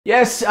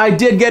Yes, I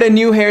did get a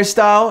new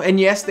hairstyle, and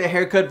yes, the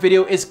haircut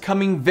video is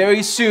coming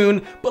very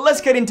soon, but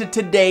let's get into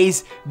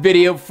today's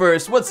video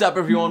first. What's up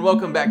everyone?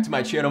 Welcome back to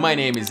my channel. My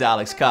name is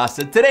Alex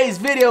Costa. Today's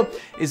video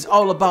is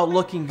all about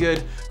looking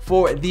good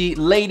for the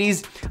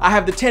ladies. I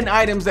have the 10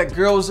 items that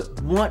girls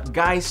want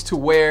guys to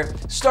wear,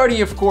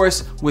 starting of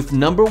course with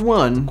number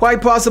 1, quite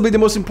possibly the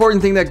most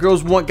important thing that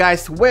girls want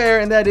guys to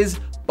wear, and that is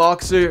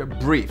boxer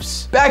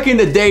briefs. Back in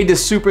the day, the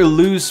super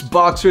loose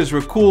boxers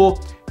were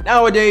cool.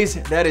 Nowadays,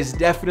 that is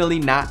definitely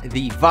not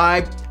the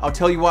vibe. I'll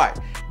tell you why.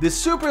 The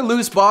super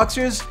loose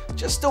boxers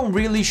just don't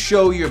really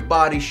show your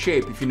body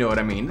shape, if you know what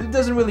I mean. It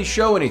doesn't really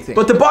show anything.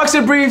 But the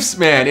boxer briefs,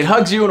 man, it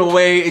hugs you in a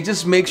way. It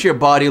just makes your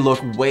body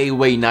look way,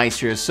 way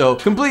nicer. So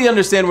completely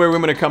understand where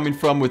women are coming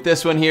from with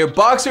this one here.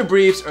 Boxer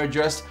briefs are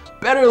just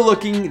better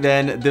looking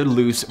than the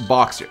loose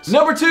boxers.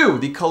 Number 2,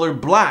 the color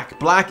black.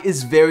 Black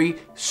is very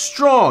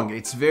strong.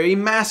 It's very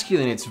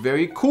masculine. It's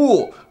very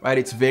cool, right?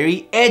 It's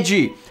very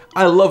edgy.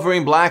 I love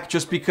wearing black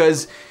just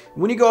because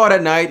when you go out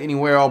at night and you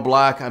wear all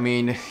black, I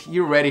mean,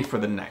 you're ready for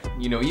the night.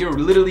 You know, you're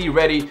literally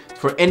ready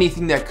for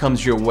anything that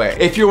comes your way.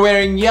 If you're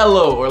wearing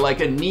yellow or like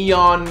a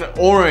neon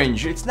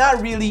orange, it's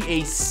not really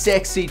a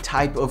sexy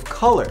type of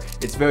color.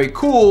 It's very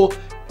cool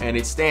and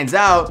it stands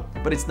out,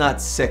 but it's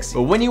not sexy.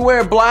 But when you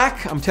wear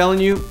black, I'm telling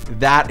you,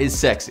 that is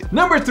sexy.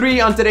 Number 3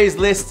 on today's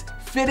list,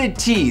 fitted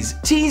tees.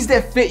 Tees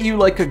that fit you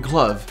like a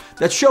glove,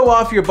 that show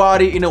off your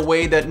body in a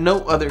way that no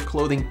other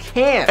clothing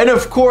can. And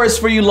of course,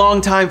 for you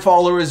longtime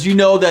followers, you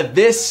know that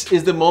this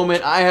is the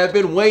moment I have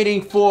been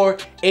waiting for.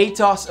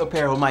 ATOS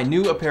Apparel, my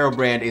new apparel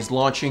brand, is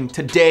launching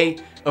today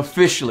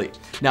officially.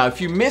 Now, if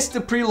you missed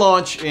the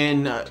pre-launch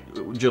in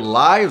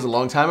July, it was a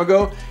long time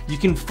ago, you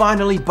can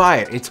finally buy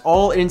it. It's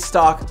all in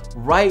stock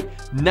right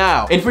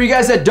now. And for you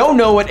guys that don't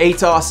know what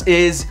ATOS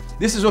is,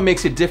 this is what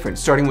makes it different,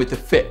 starting with the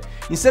fit.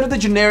 Instead of the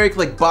generic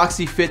like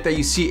boxy fit that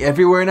you see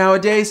everywhere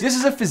nowadays, this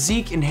is a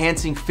physique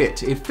enhancing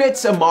fit. It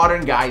fits a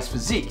modern guy's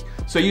physique.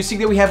 So you see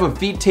that we have a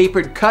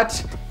V-tapered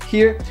cut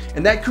here,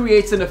 and that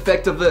creates an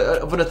effect of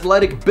an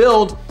athletic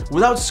build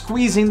without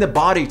squeezing the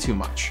body too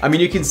much. I mean,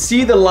 you can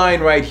see the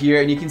line right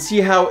here, and you can see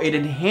how it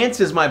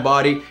enhances my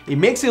body. It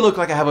makes it look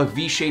like I have a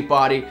V-shaped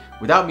body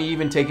without me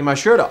even taking my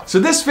shirt off. So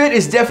this fit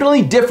is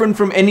definitely different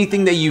from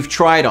anything that you've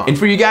tried on. And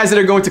for you guys that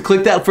are going to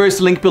click that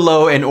first link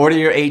below and order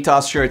your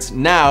ATOS shirts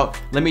now,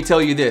 let me tell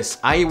you this.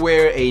 I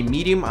wear a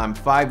medium. I'm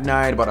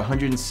 5'9", about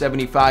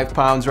 175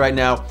 pounds right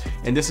now,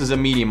 and this is a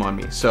medium on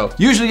me. So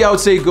usually I would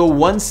say go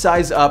one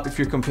size up if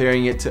you're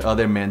comparing it to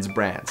other men's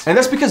brands. And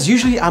that's because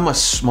usually I'm a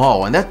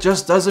small, and that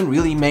just doesn't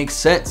really make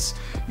sense.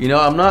 You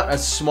know, I'm not a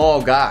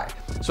small guy.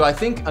 So I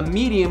think a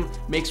medium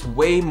makes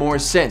way more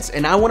sense.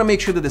 And I wanna make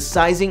sure that the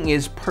sizing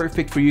is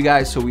perfect for you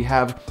guys, so we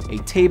have a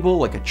table,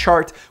 like a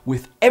chart,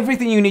 with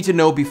everything you need to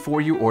know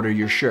before you order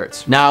your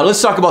shirts. Now,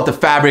 let's talk about the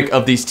fabric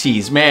of these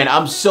tees. Man,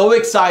 I'm so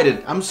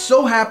excited. I'm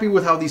so happy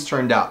with how these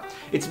turned out.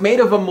 It's made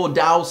of a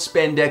modal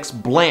spandex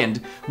blend,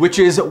 which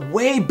is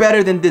way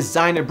better than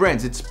designer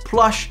brands. It's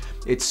plush,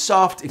 it's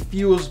soft, it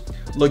feels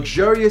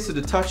luxurious to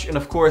the touch, and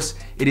of course,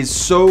 it is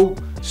so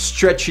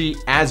stretchy,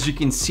 as you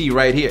can see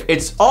right here.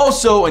 It's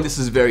also, and this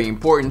is very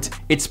important,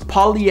 it's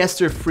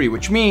polyester free,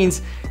 which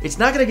means it's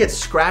not gonna get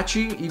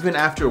scratchy even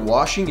after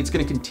washing. It's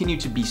gonna continue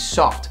to be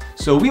soft.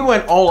 So we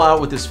went all out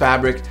with this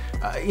fabric.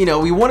 You know,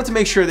 we wanted to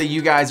make sure that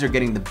you guys are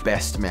getting the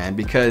best, man,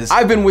 because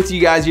I've been with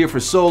you guys here for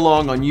so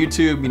long on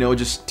YouTube, you know,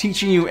 just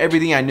teaching you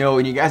everything I know,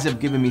 and you guys have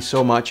given me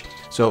so much.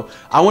 So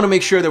I wanna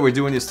make sure that we're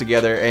doing this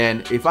together,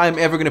 and if I'm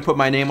ever gonna put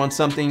my name on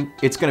something,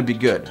 it's gonna be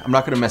good. I'm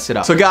not gonna mess it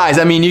up. So guys,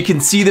 I mean, you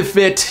can see the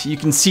fit, you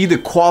can see the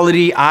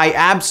quality. I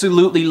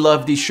absolutely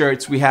love these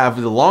shirts. We have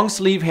the long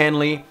sleeve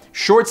Henley,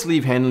 short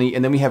sleeve Henley,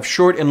 and then we have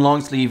short and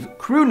long sleeve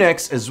crew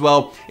necks as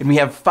well. And we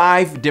have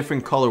 5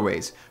 different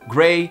colorways: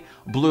 gray,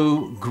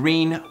 blue,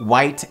 green,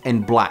 white,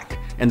 and black.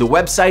 And the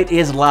website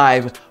is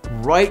live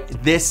right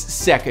this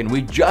second.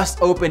 We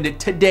just opened it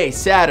today,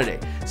 Saturday.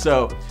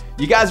 So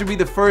you guys will be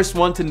the first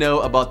one to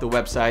know about the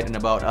website and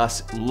about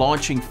us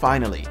launching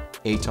finally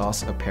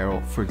ATOS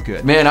Apparel for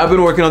good. Man, I've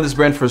been working on this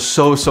brand for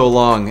so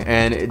long,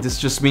 and this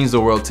just means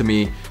the world to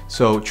me.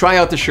 So try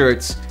out the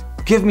shirts.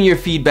 Give me your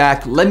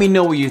feedback. Let me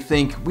know what you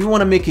think. We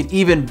want to make it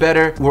even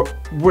better.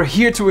 We're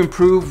here to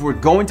improve. We're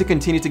going to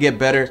continue to get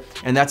better.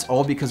 And that's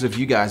all because of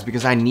you guys,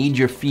 because I need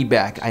your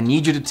feedback. I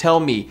need you to tell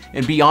me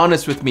and be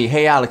honest with me.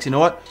 Hey, Alex, you know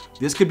what?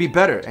 This could be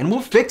better, and we'll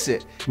fix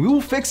it. We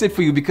will fix it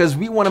for you because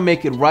we want to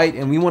make it right,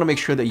 and we want to make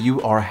sure that you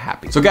are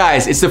happy. So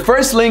guys, it's the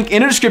first link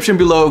in the description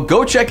below.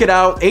 Go check it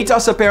out.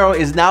 ATOS Apparel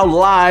is now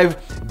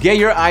live. Get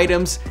your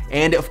items,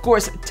 and of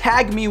course,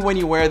 tag me when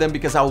you wear them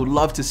because I would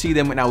love to see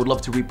them, and I would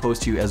love to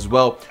repost you as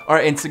well. Our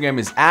Instagram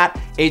is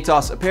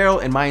 @ATOS Apparel,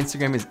 and my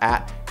Instagram is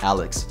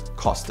 @Alex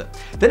Costa.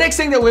 The next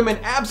thing that women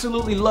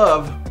absolutely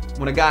love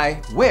when a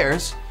guy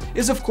wears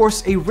is of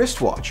course a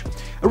wristwatch.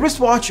 A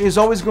wristwatch is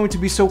always going to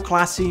be so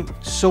classy,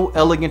 so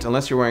elegant,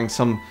 unless you're wearing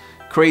some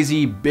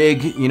crazy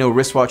big, you know,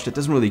 wristwatch that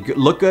doesn't really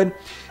look good.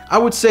 I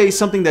would say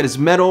something that is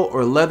metal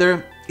or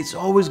leather it's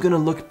always gonna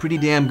look pretty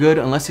damn good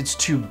unless it's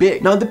too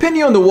big. Now,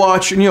 depending on the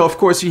watch, of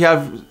course you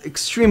have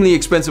extremely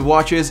expensive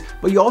watches,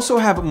 but you also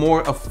have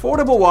more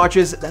affordable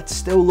watches that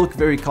still look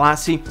very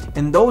classy,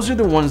 and those are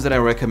the ones that I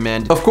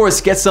recommend. Of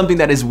course, get something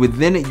that is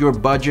within your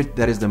budget.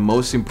 That is the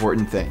most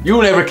important thing. You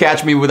will never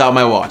catch me without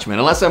my watch, man.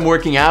 Unless I'm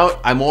working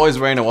out, I'm always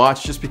wearing a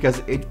watch just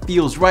because it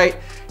feels right.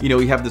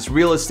 You have this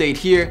real estate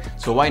here,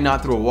 so why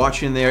not throw a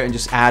watch in there and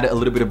just add a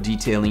little bit of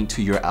detailing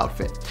to your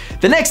outfit.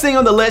 The next thing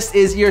on the list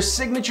is your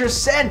signature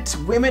scent.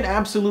 Women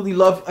absolutely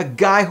love a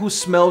guy who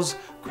smells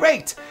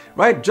great,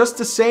 right? Just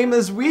the same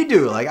as we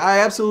do. Like, I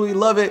absolutely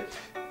love it.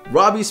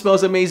 Robbie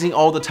smells amazing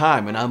all the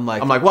time, and I'm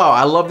like, wow,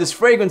 I love this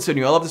fragrance on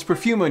you. I love this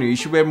perfume on you. You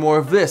should wear more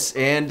of this.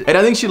 And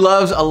I think she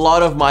loves a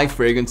lot of my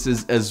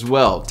fragrances as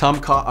well.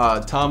 Tom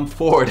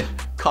Ford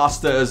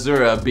Costa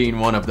Azura being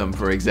one of them,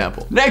 for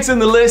example. Next on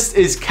the list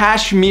is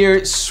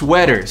cashmere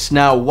sweaters.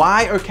 Now,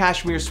 why are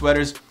cashmere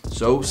sweaters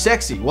so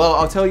sexy? Well,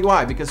 I'll tell you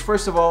why. Because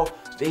first of all,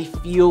 they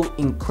feel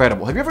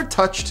incredible. Have you ever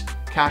touched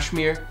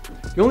cashmere?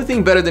 The only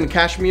thing better than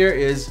cashmere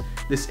is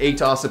this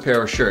ATOS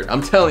apparel shirt.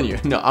 I'm telling you,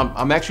 no,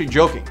 I'm actually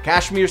joking.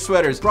 Cashmere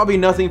sweaters, probably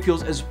nothing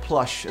feels as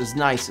plush, as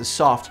nice, as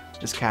soft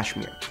as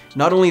cashmere.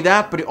 Not only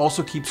that, but it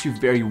also keeps you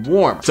very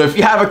warm. So if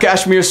you have a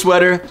cashmere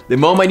sweater, the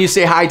moment you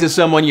say hi to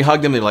someone, you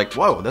hug them, they're like,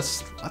 whoa,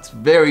 that's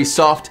very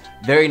soft,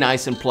 very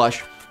nice and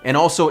plush. And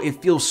also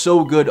it feels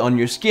so good on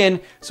your skin.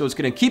 So it's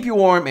gonna keep you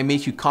warm and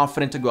make you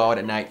confident to go out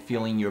at night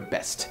feeling your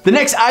best. The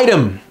next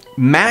item,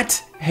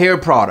 matte hair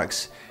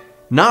products.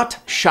 Not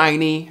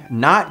shiny,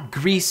 not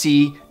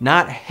greasy,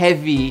 not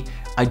heavy.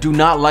 I do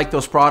not like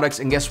those products,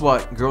 and guess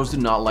what? Girls do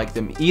not like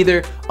them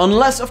either.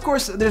 Unless, of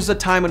course, there's a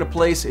time and a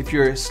place. If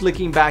you're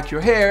slicking back your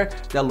hair,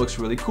 that looks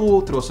really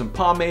cool. Throw some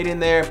pomade in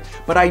there.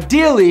 But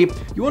ideally,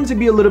 you want it to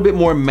be a little bit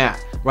more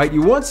matte, right?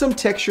 You want some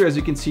texture, as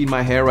you can see in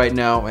my hair right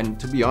now. And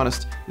to be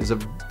honest, there's a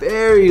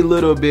very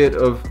little bit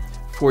of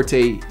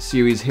Forte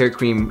series hair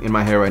cream in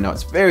my hair right now.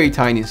 It's very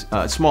tiny,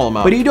 small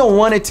amount. But you don't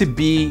want it to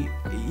be,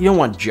 you don't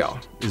want gel,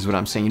 is what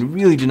I'm saying. You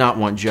really do not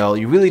want gel.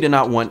 You really do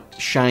not want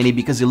shiny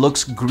because it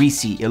looks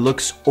greasy, it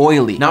looks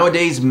oily.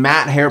 Nowadays,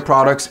 matte hair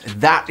products,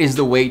 that is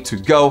the way to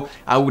go.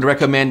 I would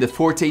recommend the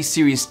Forte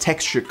series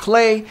texture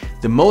clay,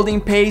 the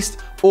molding paste,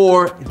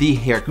 or the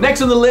hair cream.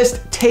 Next on the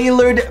list,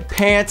 tailored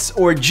pants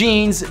or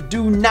jeans.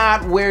 Do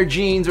not wear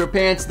jeans or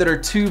pants that are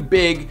too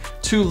big,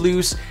 too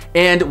loose,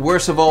 and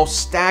worst of all,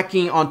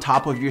 stacking on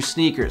top of your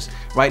sneakers,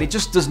 right? It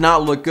just does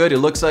not look good. It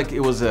looks like it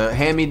was a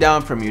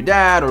hand-me-down from your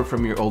dad or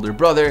from your older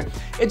brother.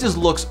 It just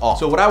looks off.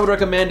 So what I would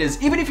recommend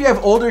is, even if you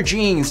have older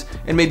jeans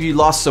and maybe you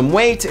lost some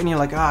weight and you're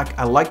like,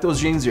 I like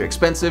those jeans, they're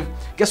expensive.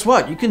 Guess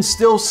what? You can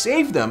still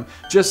save them.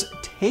 Just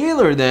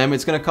tailor them.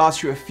 It's gonna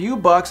cost you a few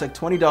bucks, like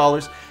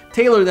 $20.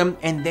 Tailor them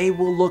and they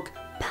will look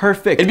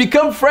perfect. And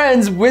become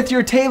friends with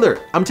your tailor.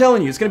 I'm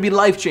telling you, it's gonna be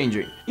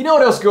life-changing. You know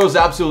what else girls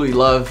absolutely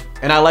love?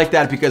 And I like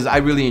that because I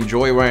really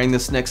enjoy wearing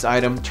this next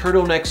item,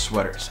 turtleneck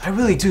sweaters. I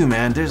really do,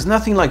 man. There's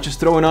nothing like just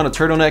throwing on a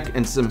turtleneck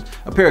and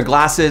a pair of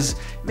glasses.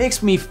 It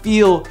makes me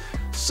feel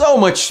so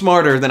much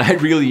smarter than I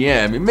really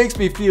am. It makes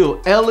me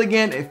feel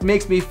elegant. It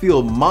makes me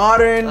feel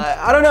modern.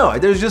 I don't know.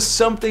 There's just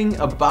something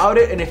about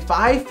it. And if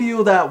I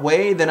feel that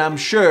way, then I'm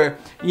sure,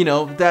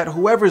 that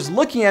whoever's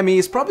looking at me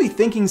is probably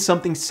thinking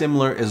something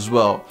similar as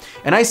well.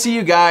 And I see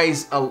you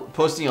guys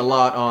posting a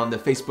lot on the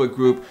Facebook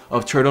group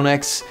of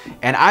turtlenecks,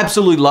 and I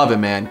absolutely love it,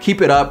 man.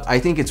 Keep it up. I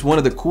think it's one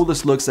of the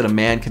coolest looks that a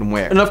man can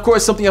wear. And of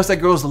course, something else that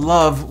girls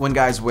love when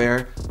guys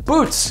wear,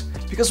 boots.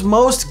 Because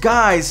most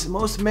guys,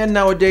 most men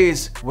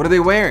nowadays, what are they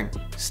wearing?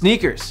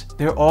 Sneakers.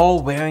 They're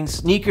all wearing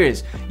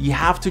sneakers. You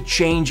have to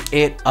change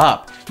it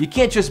up. You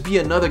can't just be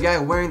another guy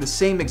wearing the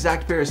same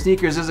exact pair of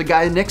sneakers as a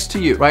guy next to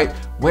you, right?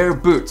 Wear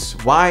boots.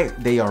 Why?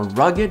 They are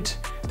rugged,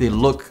 they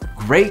look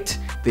great,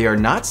 they are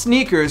not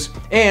sneakers,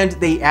 and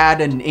they add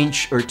an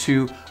inch or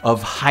two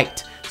of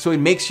height. So it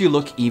makes you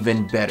look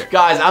even better.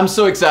 Guys, I'm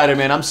so excited,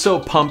 man. I'm so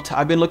pumped.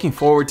 I've been looking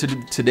forward to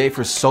today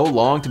for so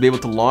long to be able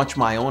to launch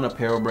my own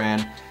apparel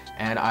brand.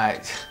 And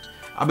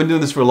I've been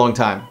doing this for a long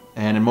time.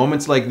 And in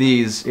moments like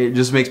these, it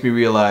just makes me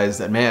realize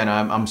that, man,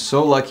 I'm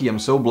so lucky, I'm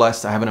so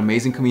blessed. I have an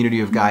amazing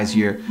community of guys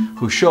here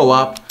who show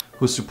up,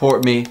 who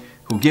support me,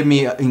 who give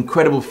me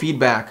incredible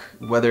feedback,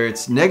 whether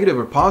it's negative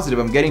or positive.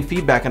 I'm getting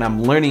feedback and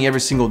I'm learning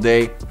every single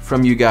day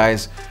from you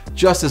guys,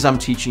 just as I'm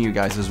teaching you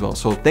guys as well.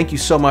 So thank you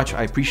so much.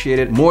 I appreciate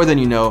it more than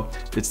you know.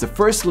 It's the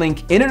first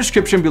link in the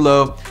description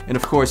below. And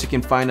of course, you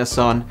can find us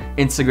on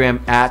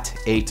Instagram at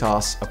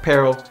ATOS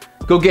Apparel.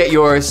 Go get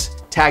yours.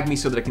 Tag me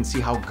so that I can see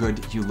how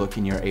good you look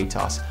in your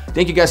ATOS.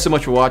 Thank you guys so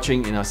much for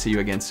watching, and I'll see you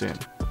again soon.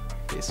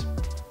 Peace.